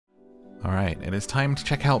Alright, it is time to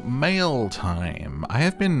check out Mail Time. I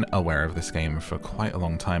have been aware of this game for quite a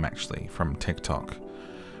long time, actually, from TikTok.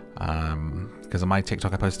 Because on my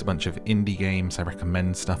TikTok I post a bunch of indie games, I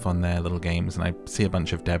recommend stuff on there, little games, and I see a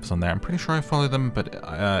bunch of devs on there. I'm pretty sure I follow them, but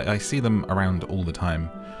I see them around all the time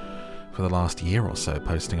for the last year or so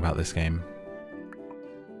posting about this game.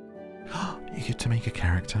 You get to make a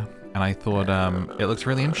character. And I thought it looks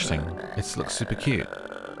really interesting. It looks super cute.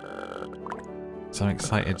 So I'm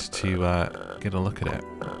excited to get a look at it.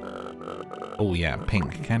 Oh yeah,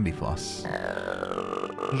 pink candy floss.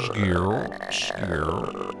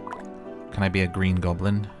 Can I be a green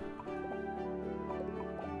goblin?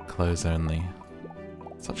 Clothes only.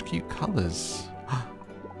 Such cute colours.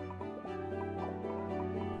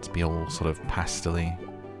 Let's be all sort of pastel-y.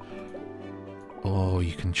 Oh,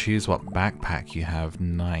 you can choose what backpack you have.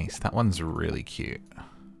 Nice. That one's really cute.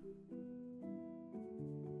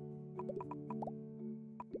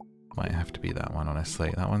 Might have to be that one,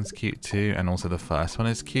 honestly. That one's cute too, and also the first one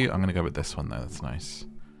is cute. I'm going to go with this one, though. That's nice.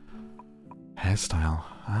 Hairstyle.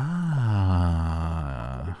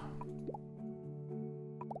 Ah.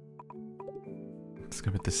 Let's go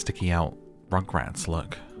with the sticky out Rugrats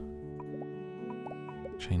look.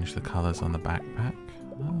 Change the colours on the backpack.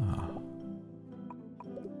 Ah.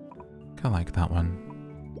 I like that one.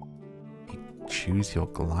 You choose your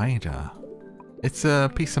glider. It's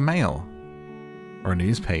a piece of mail. Or a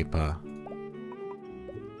newspaper.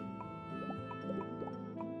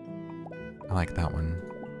 I like that one.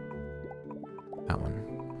 That one.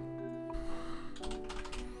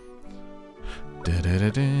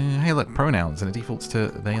 Hey look, pronouns, and it defaults to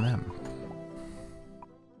they, them.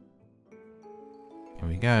 Here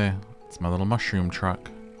we go. It's my little mushroom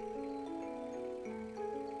truck.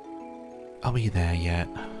 Are we there yet?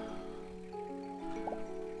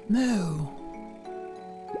 No.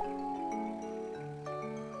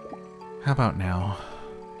 How about now?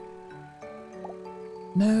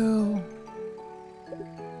 No.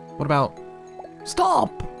 What about...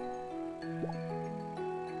 Stop!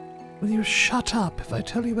 Will you shut up if I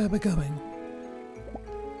tell you where we're going?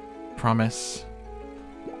 Promise?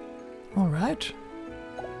 Alright.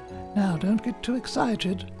 Now, don't get too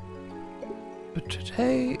excited. But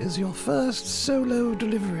today is your first solo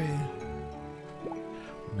delivery.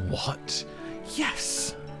 What?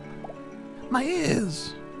 Yes! My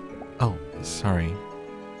ears! Oh, sorry.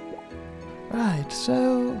 Right,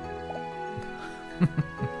 so...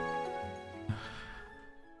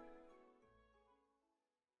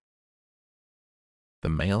 The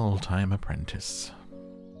Mail Time Apprentice.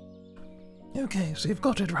 Okay, so you've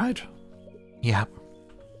got it, right? Yep.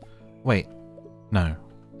 Wait. No.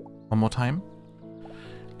 One more time?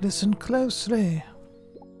 Listen closely.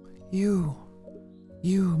 You,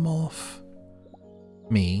 Morph,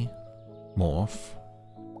 Me. Morph.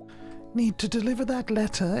 need to deliver that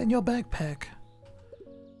letter in your backpack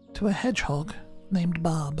to a hedgehog named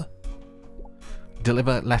Barb.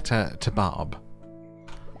 Deliver letter to Barb.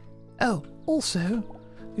 Oh, also,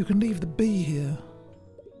 you can leave the bee here.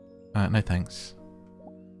 No thanks.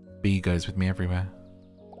 Bee goes with me everywhere.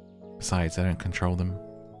 Besides, I don't control them.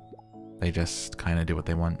 They just kinda do what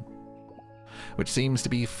they want. Which seems to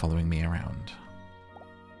be following me around.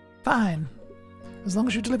 Fine. As long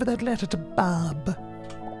as you deliver that letter to Barb.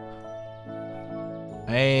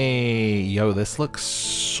 Hey, yo, this looks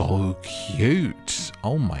so cute.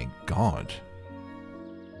 Oh my god.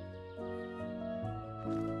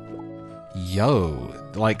 Yo,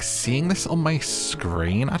 like seeing this on my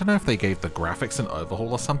screen, I don't know if they gave the graphics an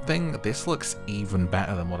overhaul or something. This looks even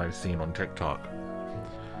better than what I've seen on TikTok.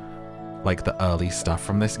 Like the early stuff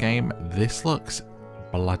from this game. This looks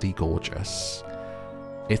bloody gorgeous.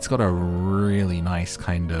 It's got a really nice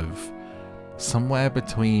kind of somewhere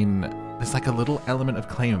between, there's like a little element of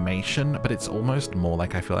claymation, but it's almost more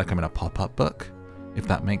like I feel like I'm in a pop-up book, if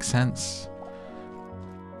that makes sense.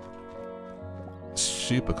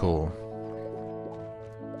 Super cool.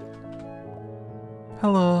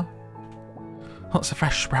 Hello. What's a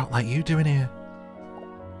fresh sprout like you doing here?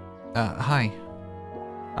 Hi.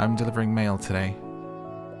 I'm delivering mail today.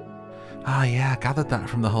 Ah, yeah, I gathered that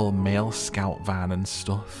from the whole mail scout van and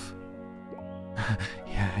stuff.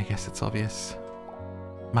 Yeah, I guess it's obvious.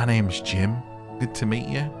 My name's Jim. Good to meet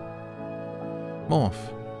you.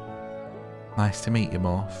 Morph. Nice to meet you,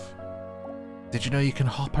 Morph. Did you know you can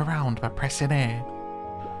hop around by pressing A?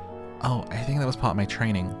 Oh, I think that was part of my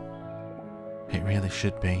training. It really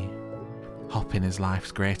should be. Hopping is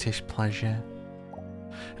life's greatest pleasure.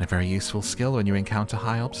 And a very useful skill when you encounter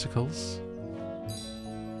high obstacles.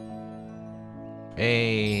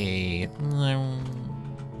 Hey.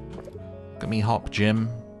 Look at me hop, Jim.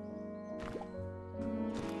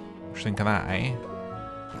 you think of that, eh?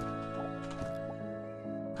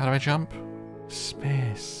 How do I jump?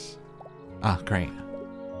 Space. Ah, great.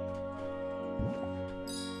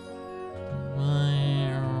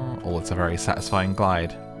 Oh, it's a very satisfying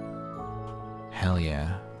glide. Hell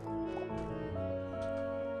yeah.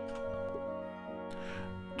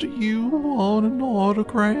 Do you want an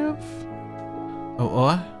autograph? Oh,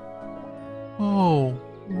 what? Oh,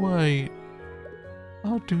 wait.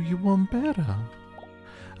 I'll do you one better.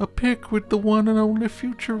 A pic with the one and only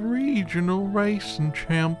future regional racing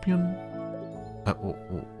champion.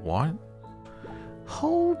 What?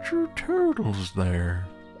 Hold your turtles there.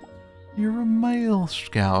 You're a male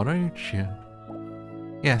scout, ain't you?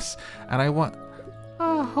 Yes, and I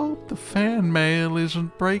hope the fan mail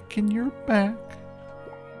isn't breaking your back.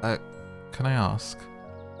 Can I ask?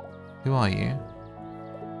 Who are you?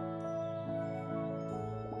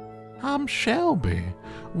 I'm Shelby,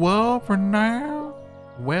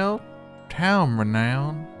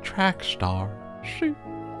 town-renowned track star. Shoot.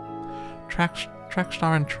 Track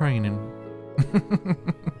star in training.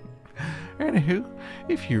 Anywho,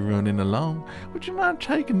 if you're running along, would you mind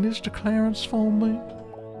taking this to Clarence for me?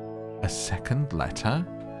 A second letter?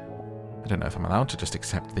 I don't know if I'm allowed to just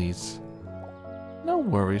accept these. No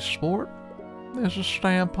worries, sport. There's a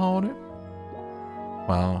stamp on it.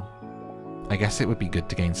 Well, I guess it would be good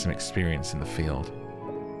to gain some experience in the field.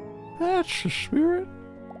 That's the spirit.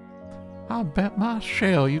 I bet my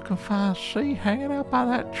shell you can find C hanging out by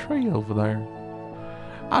that tree over there.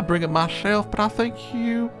 I'd bring it myself, but I think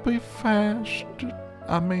you'd be fast.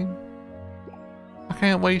 I mean, I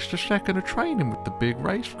can't waste a second of training with the big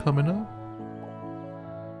race coming up.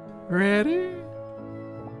 Ready?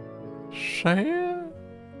 Set?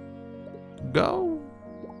 Go.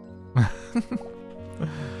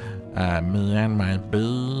 Me and my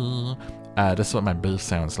bee. This is what my bee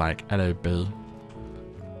sounds like. Hello, bee.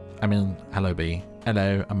 I mean, hello, bee.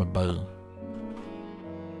 Hello, I'm a bee.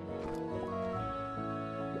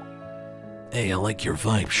 Hey, I like your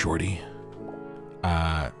vibe, shorty.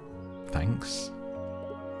 Thanks.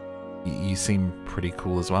 You seem pretty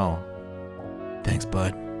cool as well. Thanks,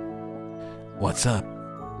 bud. What's up?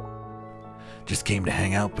 Just came to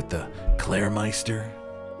hang out with the Clairmeister?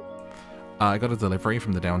 I got a delivery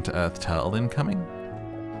from the down-to-earth turtle incoming.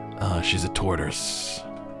 She's a tortoise.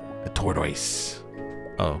 A tortoise.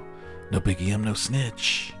 Oh. No biggie, I'm no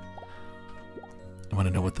snitch. Want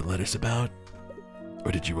to know what the letter's about?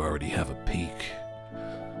 Or did you already have a peek?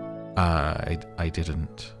 I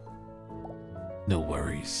didn't. No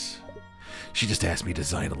worries. She just asked me to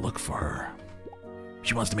design a look for her.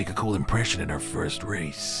 She wants to make a cool impression in her first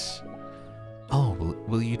race. Oh,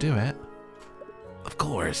 will you do it? Of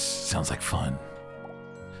course. Sounds like fun.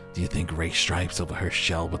 Do you think race stripes over her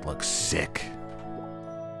shell would look sick?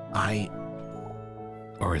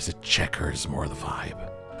 Or is it checkers more the vibe?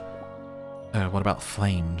 What about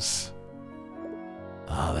flames?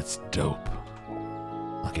 Ah, that's dope.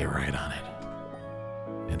 I'll get right on it.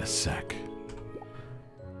 In a sec.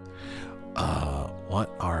 What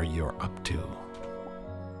are you up to?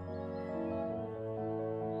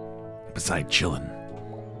 Beside chillin'.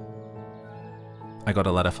 I got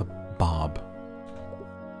a letter for Bob.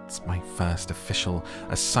 It's my first official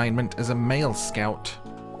assignment as a male scout.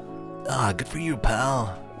 Ah, good for you,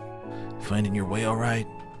 pal. Finding your way all right?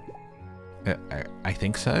 I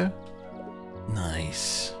think so.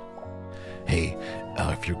 Nice. Hey,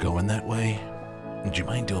 if you're going that way, would you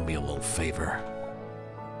mind doing me a little favor?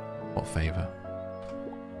 What favor?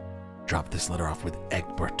 Drop this letter off with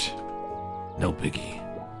Egbert. No biggie.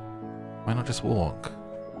 Why not just walk?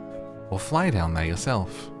 Or fly down there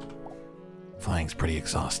yourself? Flying's pretty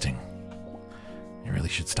exhausting. You really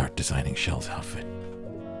should start designing Shell's outfit.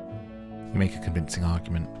 You make a convincing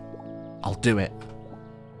argument. I'll do it.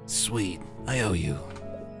 Sweet, I owe you.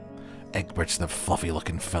 Egbert's the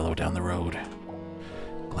fluffy-looking fellow down the road.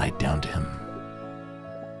 Glide down to him.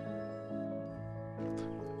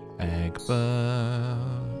 Egbert.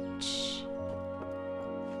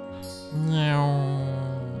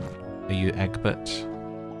 Are you Egbert?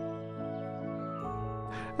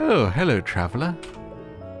 Oh, hello, traveller.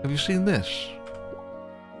 Have you seen this?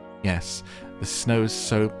 Yes, the snow's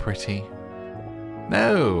so pretty.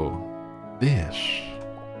 No, this.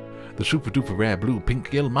 The super duper rare blue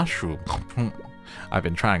pink gill mushroom. I've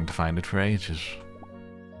been trying to find it for ages.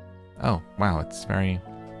 Oh, wow, it's very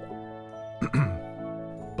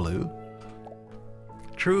blue.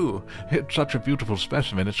 True, it's such a beautiful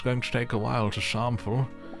specimen, it's going to take a while to sample.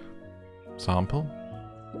 Sample?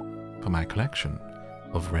 For my collection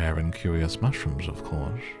of rare and curious mushrooms, of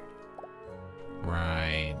course.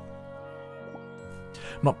 Right.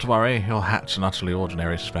 Not to worry, your hat's an utterly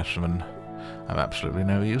ordinary specimen. I've absolutely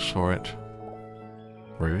no use for it.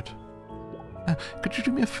 Rude. Could you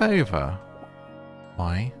do me a favour?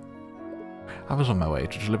 Why? I was on my way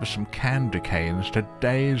to deliver some candy canes to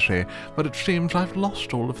Daisy, but it seems I've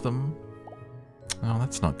lost all of them. Oh,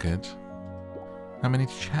 that's not good. How many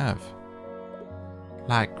did you have?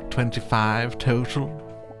 Like 25 total.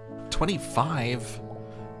 25?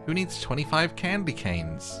 Who needs 25 candy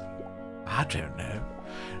canes? I don't know.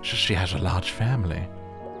 It's just she has a large family.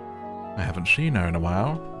 I haven't seen her in a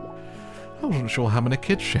while. I wasn't sure how many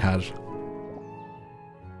kids she has.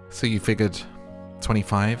 So you figured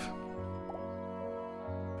 25?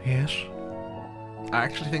 Yes. I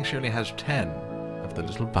actually think she only has 10 of the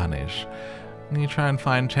little bunnies. Can you try and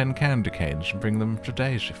find 10 candy canes and bring them to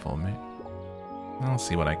Daisy for me? I'll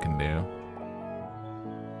see what I can do.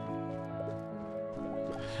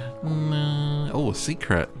 Oh, a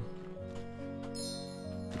secret.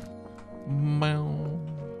 Well,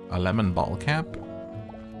 a lemon bottle cap?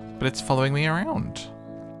 But it's following me around.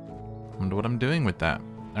 I wonder what I'm doing with that.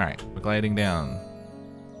 Alright, we're gliding down.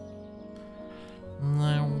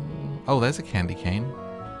 Oh, there's a candy cane.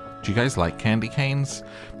 Do you guys like candy canes?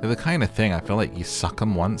 They're the kind of thing I feel like you suck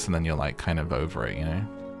them once and then you're like kind of over it, you know?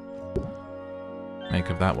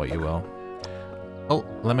 Make of that what you will. Oh,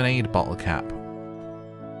 lemonade bottle cap.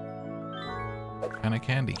 And a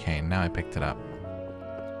candy cane. Now I picked it up.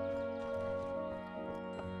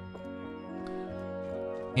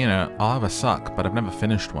 You know, I'll have a suck, but I've never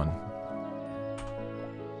finished one.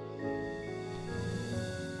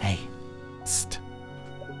 Hey. Psst.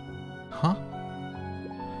 Huh?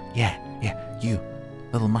 Yeah, you.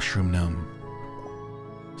 Little mushroom gnome.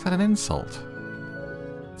 Is that an insult?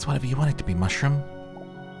 It's whatever you want it to be, mushroom.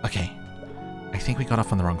 Okay. I think we got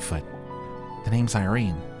off on the wrong foot. The name's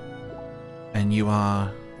Irene. And you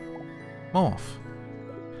are... Morph.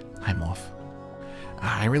 Hi, Morph.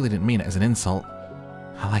 I really didn't mean it as an insult.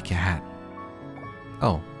 I like your hat.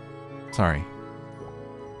 Oh. Sorry.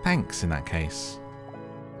 Thanks, in that case.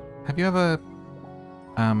 Have you ever...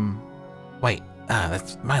 Wait.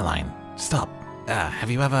 That's my line. Stop. Have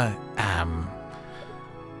you ever,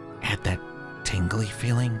 had that tingly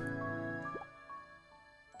feeling?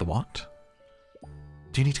 The what?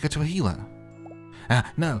 Do you need to go to a healer?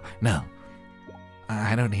 No.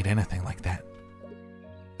 I don't need anything like that.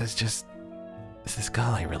 It's this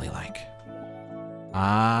girl I really like.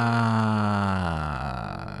 Ah.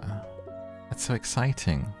 That's so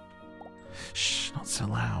exciting. Shh, not so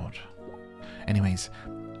loud. Anyways,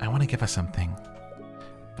 I want to give her something,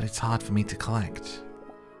 but it's hard for me to collect.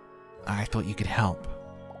 I thought you could help.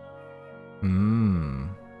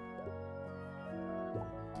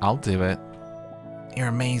 I'll do it. You're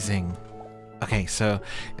amazing. Okay, so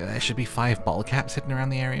there should be 5 bottle caps hidden around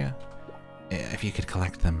the area. If you could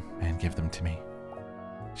collect them and give them to me.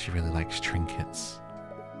 She really likes trinkets.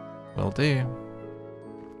 Will do.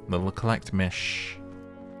 Little collect mish.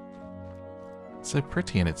 So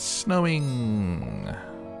pretty, and it's snowing.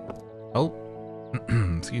 Oh,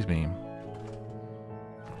 excuse me.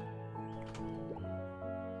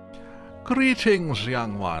 Greetings,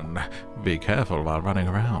 young one. Be careful while running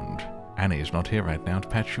around. Annie's not here right now to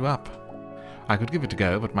patch you up. I could give it a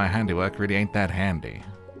go, but my handiwork really ain't that handy.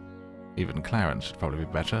 Even Clarence would probably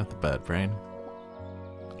be better, the bird brain.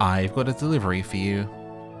 I've got a delivery for you.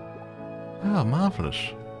 Oh, marvellous.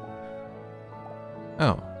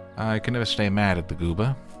 Oh, I can never stay mad at the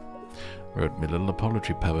goober. Wrote me a little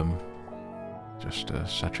apology poem. Just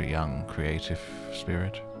such a young, creative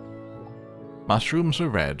spirit. Mushrooms are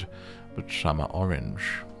red, but some are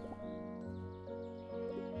orange.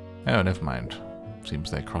 Oh, never mind. Seems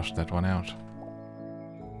they crossed that one out.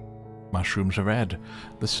 Mushrooms are red.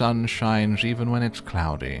 The sun shines even when it's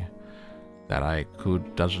cloudy. That I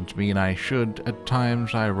could doesn't mean I should. At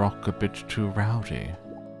times I rock a bit too rowdy.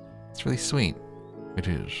 It's really sweet. It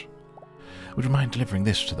is. Would you mind delivering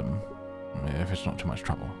this to them? If it's not too much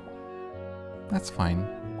trouble. That's fine.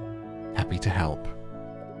 Happy to help.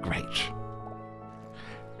 Great.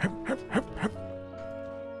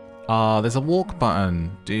 Ah, there's a walk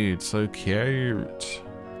button. Dude, so cute.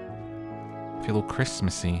 Feel all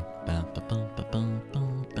Christmassy.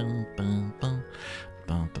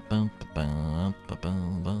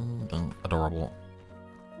 Adorable.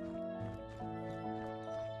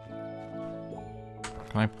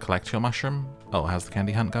 Can I collect your mushroom? Oh, how's the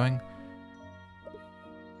candy hunt going?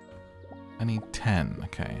 I need 10,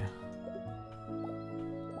 okay.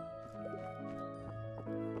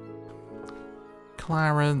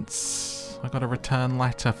 Clarence, I got a return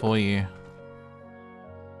letter for you.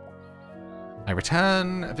 I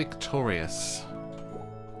return victorious.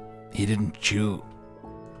 He didn't chew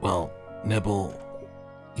Well, Nibble,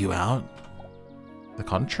 you out? The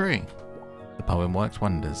contrary. The poem worked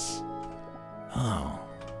wonders. Oh.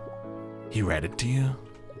 He read it to you?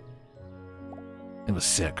 It was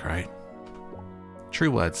sick, right?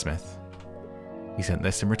 True wordsmith. He sent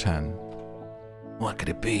this in return. What could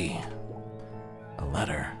it be? A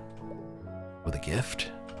letter? With a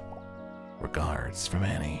gift? Regards from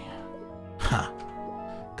Annie. Ha!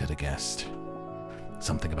 Could have guessed.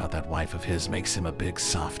 Something about that wife of his makes him a big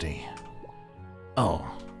softy. Oh,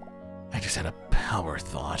 I just had a power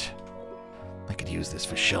thought. I could use this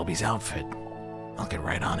for Shelby's outfit. I'll get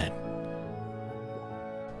right on it.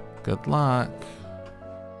 Good luck.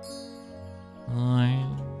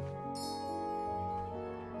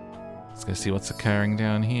 Let's go see what's occurring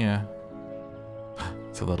down here.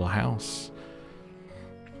 It's a little house.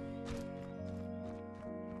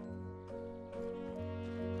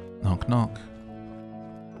 Knock, knock.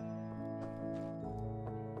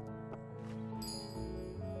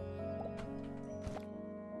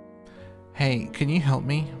 Hey, can you help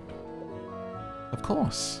me? Of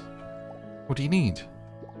course. What do you need?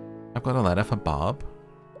 I've got a letter for Barb.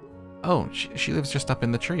 Oh, she lives just up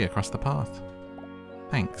in the tree across the path.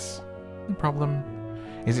 Thanks. No problem.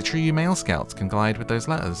 Is it true you male scouts can glide with those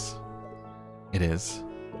letters? It is.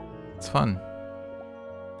 It's fun.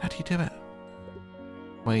 How do you do it?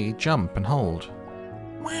 Well, you jump and hold.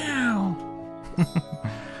 Wow!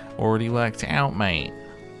 Already worked out, mate.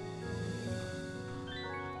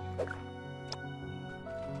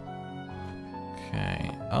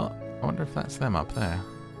 Okay. Oh, I wonder if that's them up there.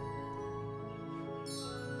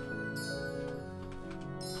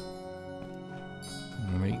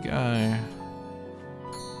 There we go.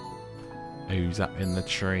 Who's up in the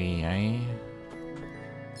tree, eh?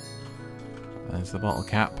 There's the bottle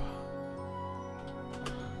cap.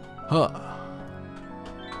 Huh.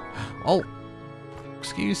 Oh!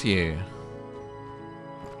 Excuse you.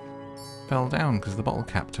 Fell down because the bottle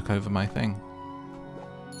cap took over my thing.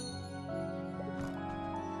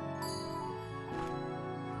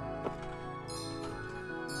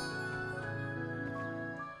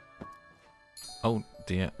 Oh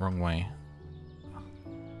dear, wrong way.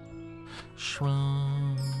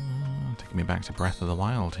 Taking me back to Breath of the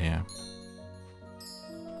Wild here.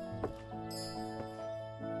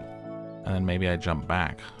 And then maybe I jump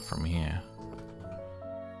back from here.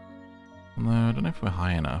 No, I don't know if we're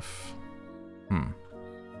high enough.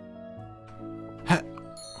 Ha!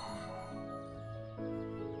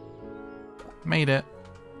 Made it.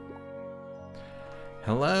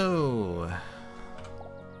 Hello.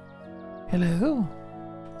 Hello?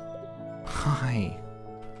 Hi.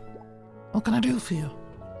 What can I do for you?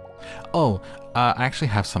 Oh, I actually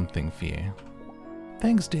have something for you.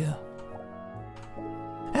 Thanks, dear.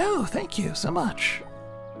 Oh, thank you so much.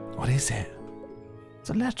 What is it?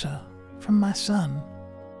 It's a letter from my son,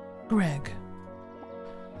 Greg.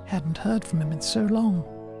 Hadn't heard from him in so long.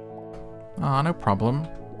 Ah, no problem.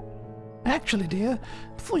 Actually, dear,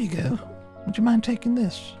 before you go, would you mind taking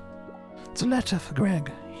this? It's a letter for Greg.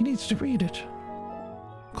 He needs to read it.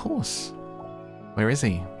 Of course. Where is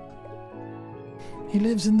he? He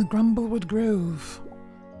lives in the Grumblewood Grove,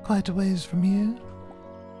 quite a ways from here.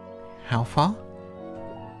 How far?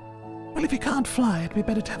 Well, if you can't fly, it'd be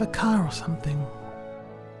better to have a car or something.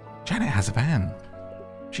 Janet has a van.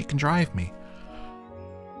 She can drive me.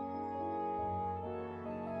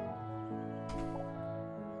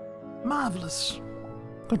 Marvellous.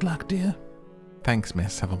 Good luck, dear. Thanks,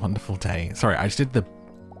 miss. Have a wonderful day. Sorry, I just did the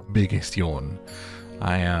biggest yawn.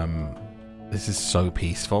 This is so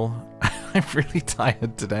peaceful. I'm really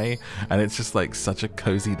tired today, and it's just like such a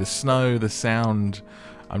cozy, the snow, the sound.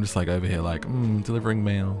 I'm just like over here like, delivering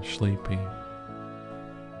mail, sleepy.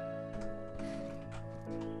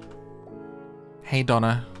 Hey,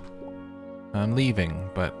 Donna. I'm leaving,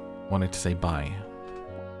 but wanted to say bye.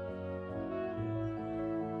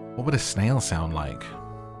 What would a snail sound like?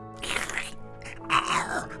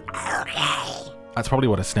 That's probably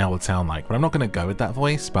what a snail would sound like, but I'm not going to go with that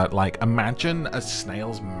voice, but like imagine a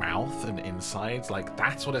snail's mouth and insides, like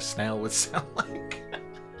that's what a snail would sound like.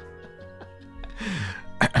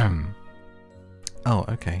 Oh,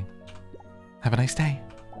 okay. Have a nice day.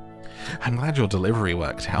 I'm glad your delivery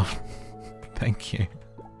worked out. Thank you.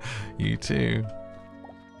 You too.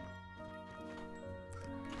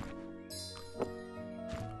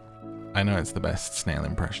 I know it's the best snail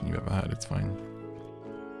impression you've ever heard, it's fine.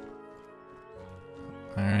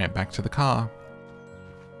 Alright, back to the car.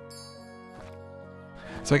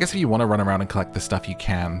 So I guess if you want to run around and collect the stuff you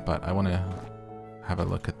can, but I want to have a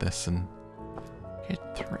look at this and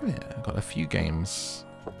get through it. I've got a few games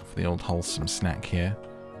for the old wholesome snack here.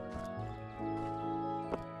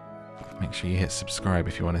 Make sure you hit subscribe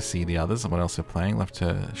if you want to see the others and what else we're playing. Love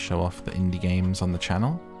to show off the indie games on the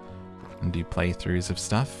channel and do playthroughs of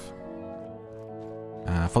stuff.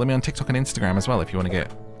 Follow me on TikTok and Instagram as well if you want to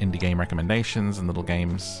get indie game recommendations and little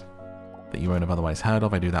games that you won't have otherwise heard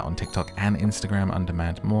of. I do that on TikTok and Instagram under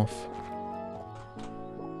MadMorph.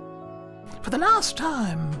 For the last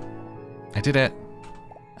time. I did it.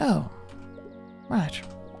 Oh. Right.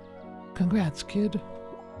 Congrats, kid.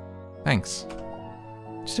 Thanks.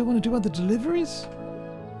 Still want to do other deliveries?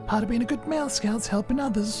 Part of being a good Mail Scout's helping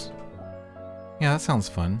others. Yeah, that sounds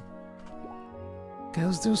fun.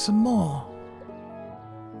 Go do some more.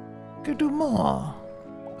 Go do more.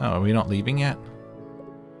 Oh, are we not leaving yet?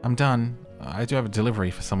 I'm done. I do have a delivery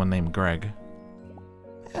for someone named Greg.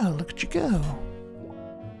 Oh, look at you go.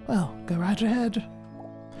 Well, go right ahead.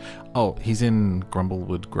 Oh, he's in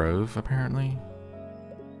Grumblewood Grove, apparently.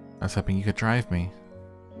 I was hoping you could drive me.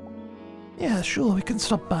 Yeah, sure, we can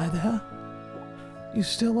stop by there. You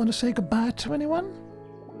still want to say goodbye to anyone?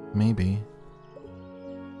 Maybe.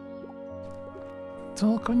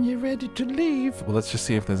 Talk when you're ready to leave. Well, let's just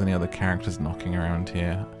see if there's any other characters knocking around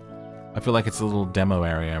here. I feel like it's a little demo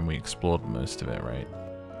area and we explored most of it, right?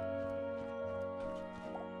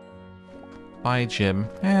 Bye, Jim.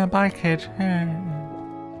 Yeah, bye, kid.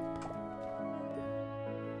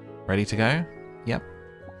 Ready to go? Yep.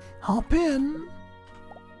 Hop in.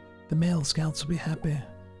 The Mail Scouts will be happy.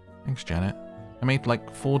 Thanks, Janet. I made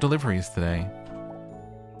like 4 deliveries today.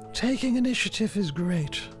 Taking initiative is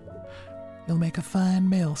great. You'll make a fine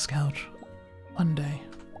Mail Scout. One day.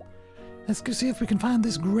 Let's go see if we can find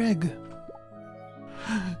this Greg.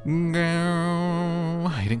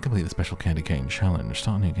 No. You didn't complete the special candy cane challenge.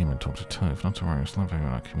 Start a new game and talk to Toph. Not to worry, it's not in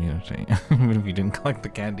our community. Even if you didn't collect the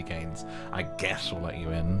candy canes, I guess we'll let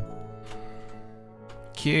you in.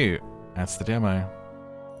 Cute. That's the demo.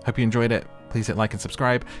 Hope you enjoyed it. Please hit like and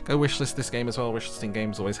subscribe. Go wishlist this game as well. Wishlisting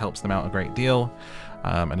games always helps them out a great deal.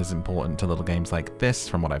 And is important to little games like this,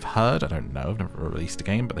 from what I've heard. I don't know, I've never released a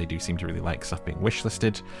game, but they do seem to really like stuff being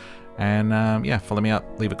wishlisted. And yeah, follow me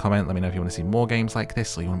up, leave a comment, let me know if you want to see more games like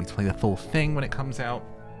this, or you want me to play the full thing when it comes out.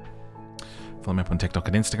 Follow me up on TikTok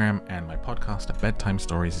and Instagram, and my podcast of bedtime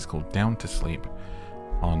stories is called Down to Sleep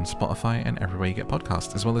on Spotify and everywhere you get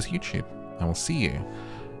podcasts, as well as YouTube. I will see you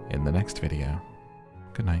in the next video.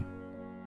 Good night.